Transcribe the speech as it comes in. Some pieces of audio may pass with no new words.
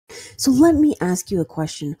So let me ask you a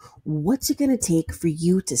question. What's it going to take for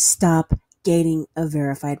you to stop getting a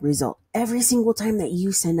verified result every single time that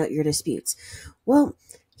you send out your disputes? Well,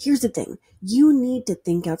 here's the thing. You need to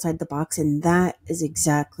think outside the box, and that is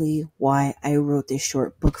exactly why I wrote this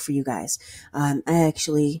short book for you guys. I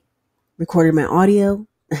actually recorded my audio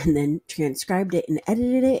and then transcribed it and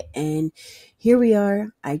edited it, and here we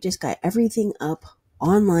are. I just got everything up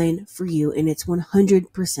online for you, and it's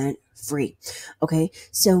 100% free. Okay,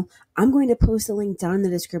 so I'm going to post a link down in the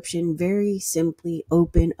description. Very simply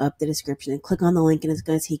open up the description and click on the link, and it's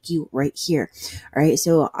going to take you right here. All right,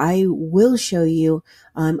 so I will show you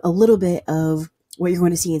a little bit of what you're going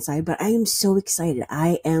to see inside, but I am so excited.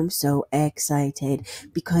 I am so excited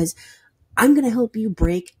because I'm going to help you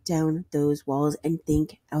break down those walls and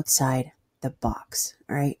think outside the box.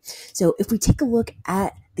 All right. So if we take a look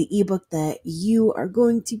at the ebook that you are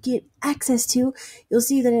going to get access to, you'll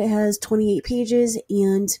see that it has 28 pages.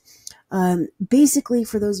 And basically,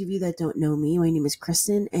 for those of you that don't know me, my name is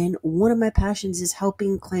Kristen, and one of my passions is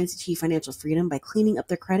helping clients achieve financial freedom by cleaning up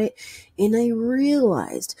their credit. And I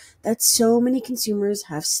realized that so many consumers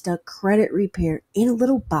have stuck credit repair in a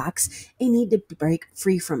little box and need to break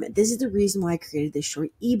free from it. This is the reason why I created this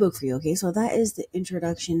short ebook for you. Okay, so that is the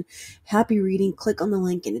introduction. Happy reading. Click on the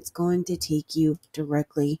link, and it's going to take you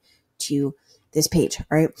directly to this page.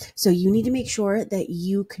 All right. So you need to make sure that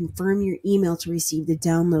you confirm your email to receive the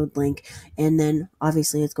download link. And then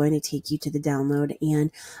obviously it's going to take you to the download.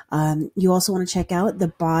 And you also want to check out the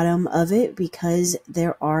bottom of it because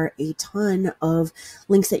there are a ton of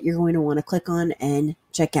links that you're going to want to click on and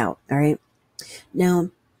check out. All right. Now,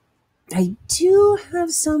 I do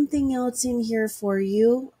have something else in here for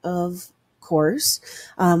you, of course.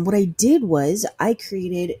 What I did was I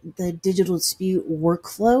created the digital dispute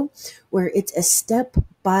workflow where it's a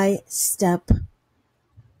step-by-step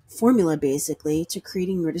formula basically to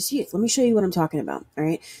creating your disputes. Let me show you what I'm talking about. All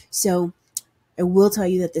right. So I will tell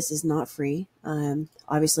you that this is not free.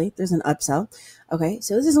 Obviously there's an upsell. Okay.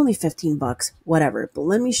 So this is only $15, whatever, but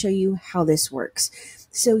let me show you how this works.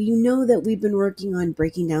 So you know that we've been working on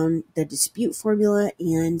breaking down the dispute formula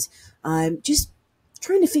and just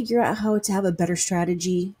trying to figure out how to have a better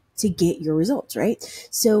strategy to get your results, right?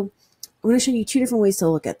 So I'm going to show you two different ways to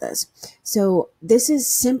look at this. So this is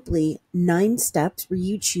simply 9 steps where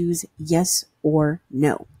you choose yes or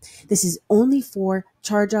no. This is only for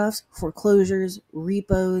charge-offs, foreclosures,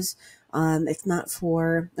 repos. It's not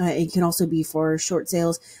for, it can also be for short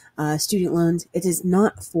sales, student loans. It is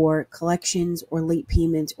not for collections or late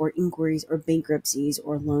payments or inquiries or bankruptcies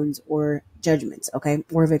or loans or judgments, okay,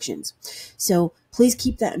 or evictions. So please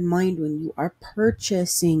keep that in mind when you are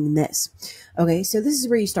purchasing this. Okay, so this is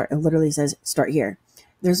where you start. It literally says start here.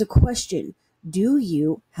 There's a question. Do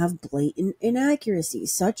you have blatant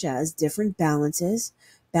inaccuracies such as different balances,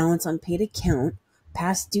 balance on paid account,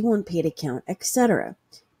 past due on paid account, etc.?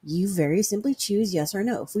 You very simply choose yes or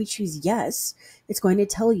no. If we choose yes, it's going to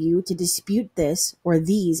tell you to dispute this or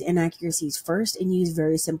these inaccuracies first and use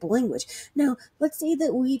very simple language. Now, let's say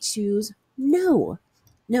that we choose no.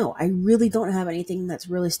 No, I really don't have anything that's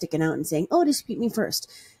really sticking out and saying, oh, dispute me first.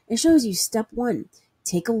 It shows you step 1.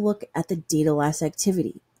 Take a look at the data loss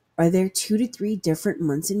activity. Are there 2 to 3 different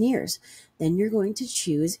months and years? Then you're going to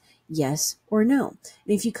choose yes or no.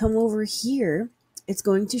 And if you come over here, it's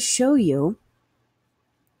going to show you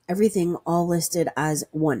everything all listed as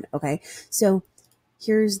 1. Okay, so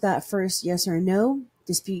here's that first yes or no.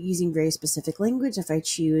 Dispute using very specific language. If I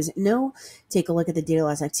choose no, take a look at the data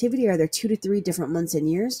loss activity. Are there 2 to 3 different months and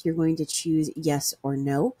years? You're going to choose yes or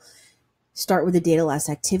no. Start with the data loss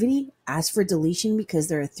activity. Ask for deletion because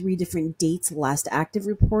there are 3 different dates last active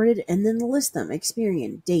reported, and then list them: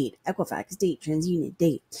 Experian, date; Equifax, date; TransUnion,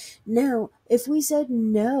 date. Now, if we said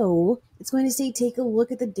no, it's going to say take a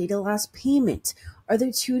look at the data loss payment. Are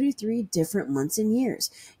there 2 to 3 different months and years?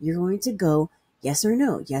 You're going to go yes or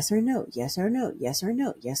no, yes or no, yes or no, yes or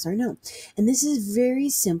no, yes or no. And this is very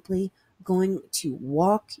simply going to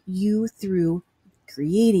walk you through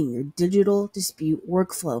creating your digital dispute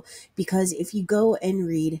workflow. Because if you go and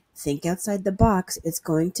read Think Outside the Box, it's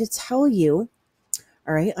going to tell you,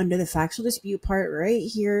 all right, under the factual dispute part right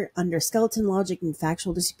here, under skeleton logic and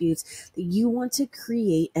factual disputes, that you want to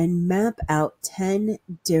create and map out 10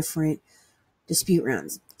 different dispute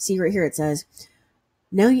rounds. See right here, it says,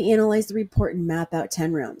 now you analyze the report and map out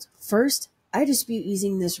 10 rounds. First, I dispute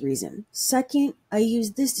using this reason. Second, I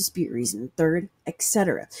use this dispute reason. Third,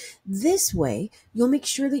 etc. This way, you'll make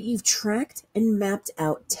sure that you've tracked and mapped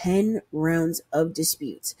out 10 rounds of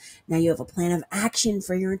disputes. Now you have a plan of action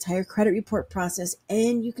for your entire credit report process,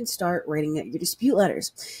 and you can start writing out your dispute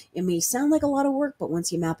letters. It may sound like a lot of work, but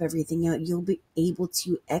once you map everything out, you'll be able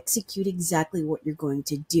to execute exactly what you're going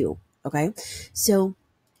to do. Okay? So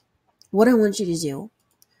what I want you to do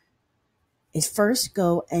is first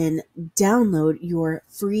go and download your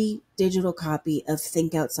free digital copy of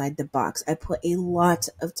Think Outside the Box. I put a lot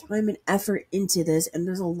of time and effort into this, and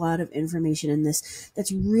there's a lot of information in this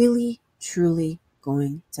that's really, truly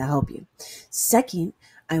going to help you. Second,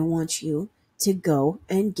 I want you to go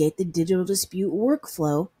and get the digital dispute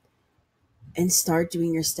workflow and start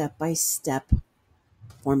doing your step-by-step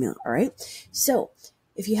formula. All right. So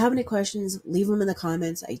if you have any questions, leave them in the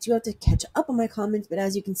comments. I do have to catch up on my comments, but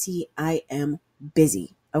as you can see, I am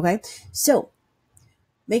busy. Okay. So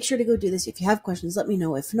make sure to go do this. If you have questions, let me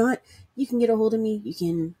know. If not, you can get a hold of me. You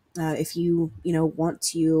can, if you want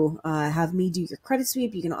to have me do your credit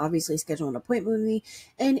sweep, you can obviously schedule an appointment with me.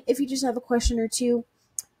 And if you just have a question or two,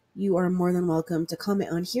 you are more than welcome to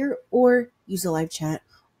comment on here or use the live chat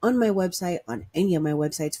on my website, on any of my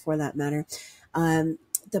websites for that matter.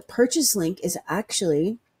 The purchase link is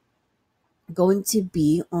actually going to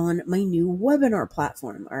be on my new webinar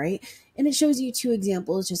platform. All right. And it shows you 2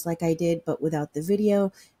 examples, just like I did, but without the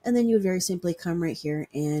video. And then you would very simply come right here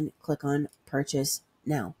and click on purchase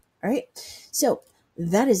now. All right. So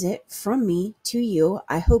that is it from me to you.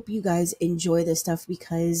 I hope you guys enjoy this stuff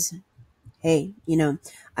because, hey,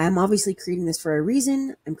 I'm obviously creating this for a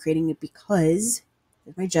reason. I'm creating it because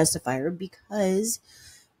of my justifier, because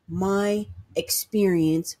my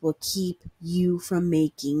experience will keep you from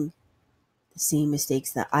making the same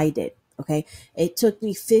mistakes that I did. Okay. It took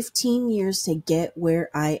me 15 years to get where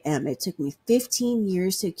I am. It took me 15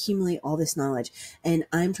 years to accumulate all this knowledge, and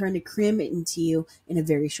I'm trying to cram it into you in a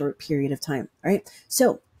very short period of time. All right.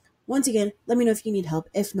 So once again, let me know if you need help.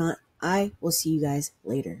 If not, I will see you guys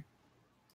later.